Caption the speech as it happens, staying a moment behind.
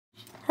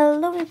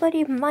Hello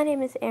everybody, my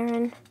name is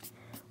Aaron.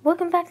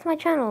 Welcome back to my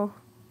channel.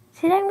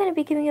 Today I'm going to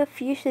be giving you a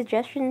few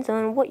suggestions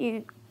on what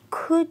you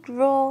could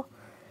draw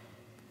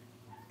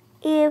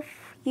if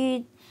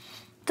you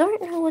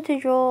don't know what to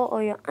draw,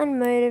 or you're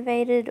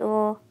unmotivated,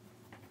 or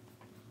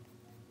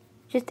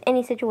just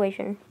any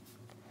situation.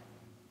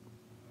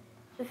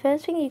 The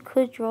first thing you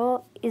could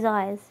draw is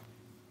eyes.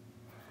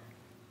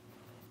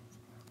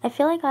 I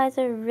feel like eyes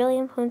are really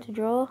important to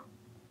draw.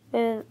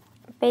 They're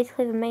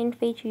basically the main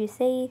feature you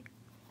see.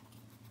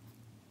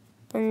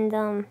 And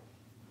in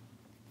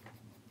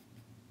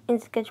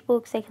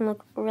sketchbooks they can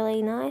look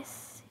really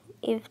nice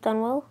if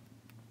done well.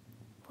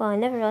 Well, I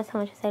never realized how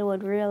much I said the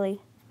word really.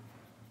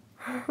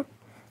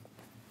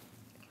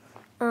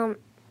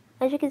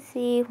 As you can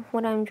see,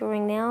 what I'm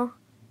drawing now,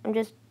 I'm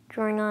just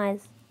drawing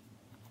eyes.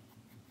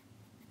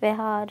 They're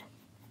hard.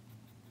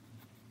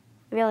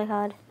 Really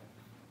hard.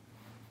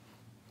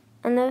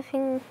 Another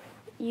thing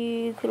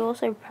you could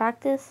also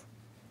practice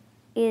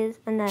is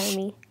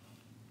anatomy.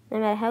 No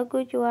matter how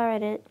good you are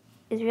at it,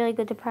 it's really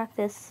good to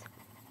practice.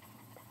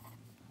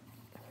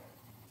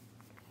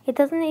 It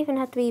doesn't even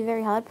have to be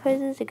very hard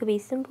poses. It could be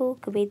simple,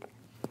 it could be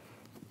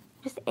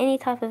just any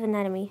type of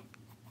anatomy.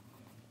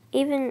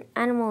 Even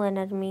animal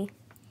anatomy.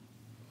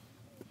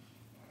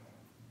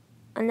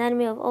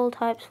 Anatomy of all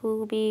types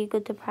will be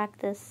good to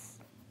practice.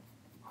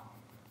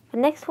 The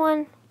next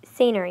one,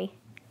 scenery.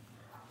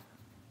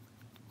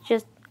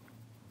 Just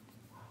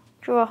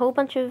draw a whole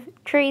bunch of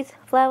trees,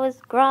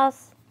 flowers,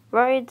 grass,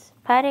 roads,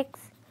 paddocks,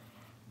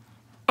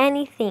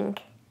 anything.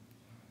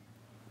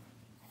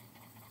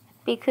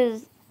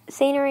 Because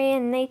scenery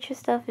and nature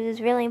stuff is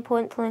really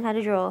important to learn how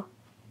to draw.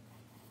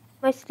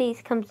 Most of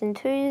these comes in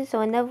twos, so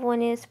another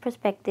one is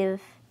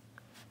perspective.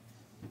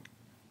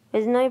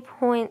 There's no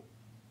point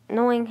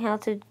knowing how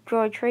to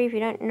draw a tree if you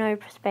don't know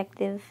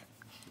perspective.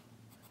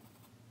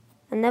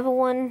 Another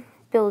one,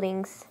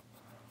 buildings.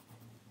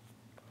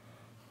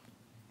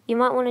 You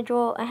might want to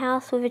draw a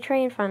house with a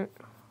tree in front,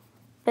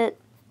 but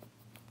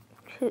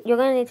you're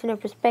going to need to know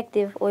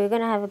perspective, or you're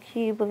going to have a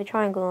cube with a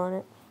triangle on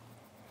it.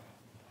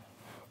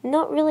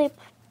 Not really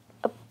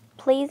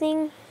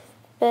pleasing,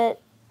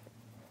 but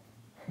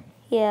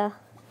yeah.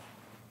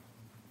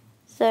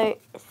 So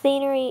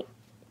scenery,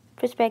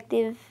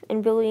 perspective,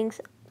 and buildings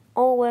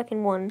all work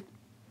in one.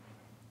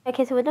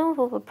 Okay, so we're done with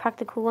all the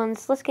practical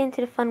ones. Let's get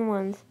into the fun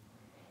ones.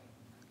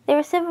 There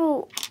are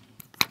several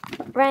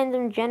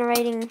random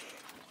generating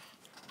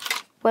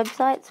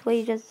websites where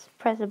you just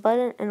press a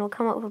button and it'll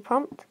come up with a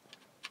prompt.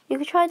 You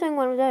could try doing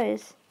one of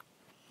those.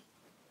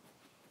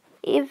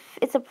 If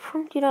it's a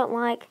prompt you don't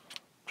like,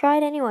 try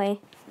it anyway.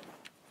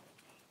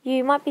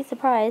 You might be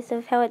surprised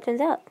of how it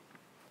turns out.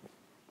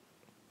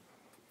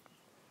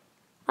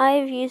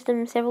 I've used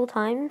them several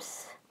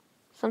times.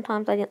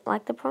 Sometimes I didn't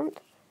like the prompt,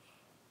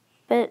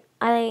 but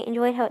I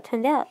enjoyed how it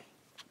turned out.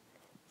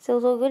 So it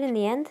was all good in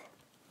the end.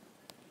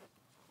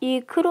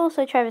 You could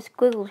also try the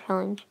squiggle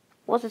challenge.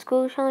 What's a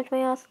squiggle challenge,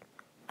 may I ask?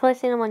 Probably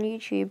seen them on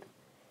YouTube.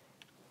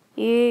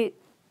 You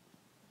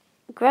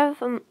grab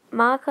a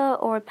marker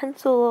or a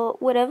pencil or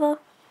whatever,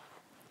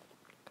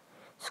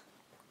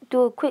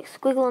 do a quick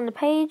squiggle on the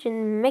page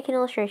and make an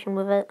illustration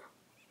with it.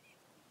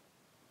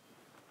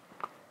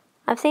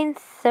 I've seen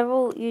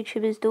several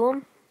YouTubers do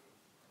them.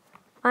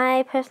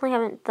 I personally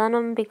haven't done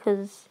them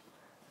because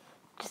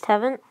I just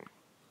haven't.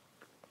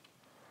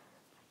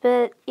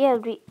 But yeah,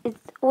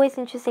 it's always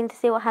interesting to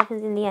see what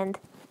happens in the end.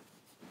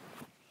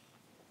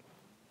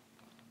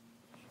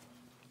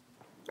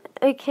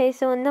 Okay,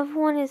 so another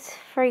one is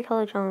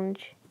 3-color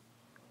challenge.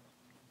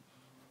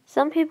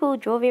 Some people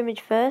draw the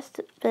image first,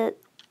 but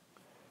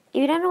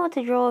if you don't know what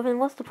to draw, then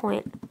what's the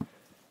point?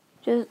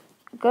 Just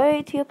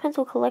go to your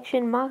pencil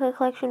collection, marker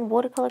collection,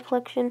 watercolor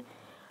collection,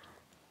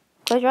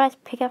 close your eyes,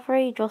 pick out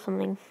 3, draw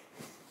something.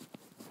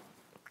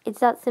 It's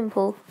that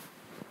simple.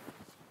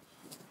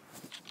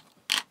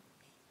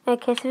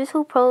 Okay, so this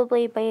will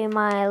probably be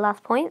my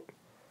last point,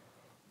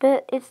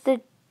 but it's the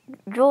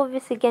draw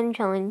this again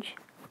challenge.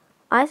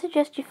 I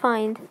suggest you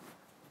find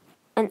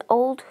an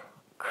old,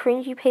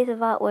 cringy piece of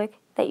artwork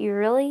that you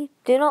really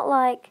do not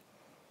like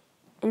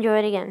and draw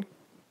it again.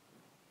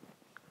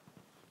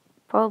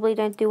 Probably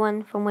don't do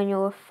one from when you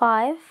were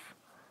 5,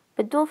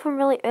 but do it from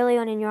really early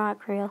on in your art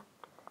career.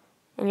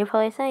 And you're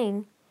probably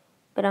saying,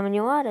 but I'm a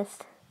new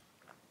artist.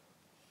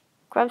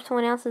 Grab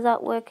someone else's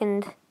artwork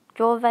and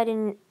draw that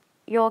in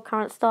your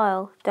current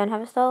style. Don't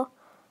have a style?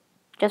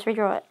 Just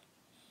redraw it.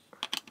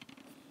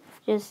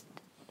 Just,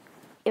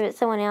 if it's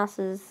someone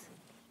else's,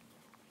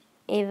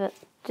 either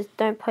just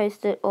don't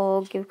post it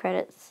or give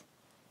credits.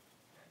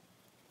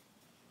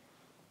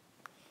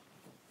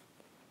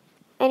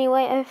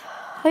 Anyway, I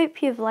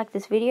hope you've liked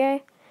this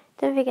video.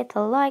 Don't forget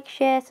to like,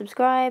 share,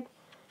 subscribe,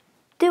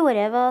 do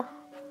whatever.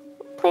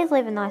 Please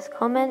leave a nice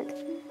comment.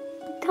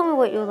 Tell me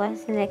what you'll like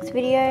in the next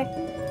video.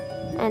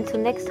 Until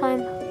next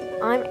time,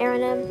 I'm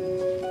Eireann,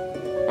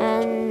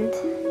 and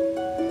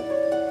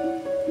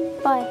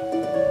bye.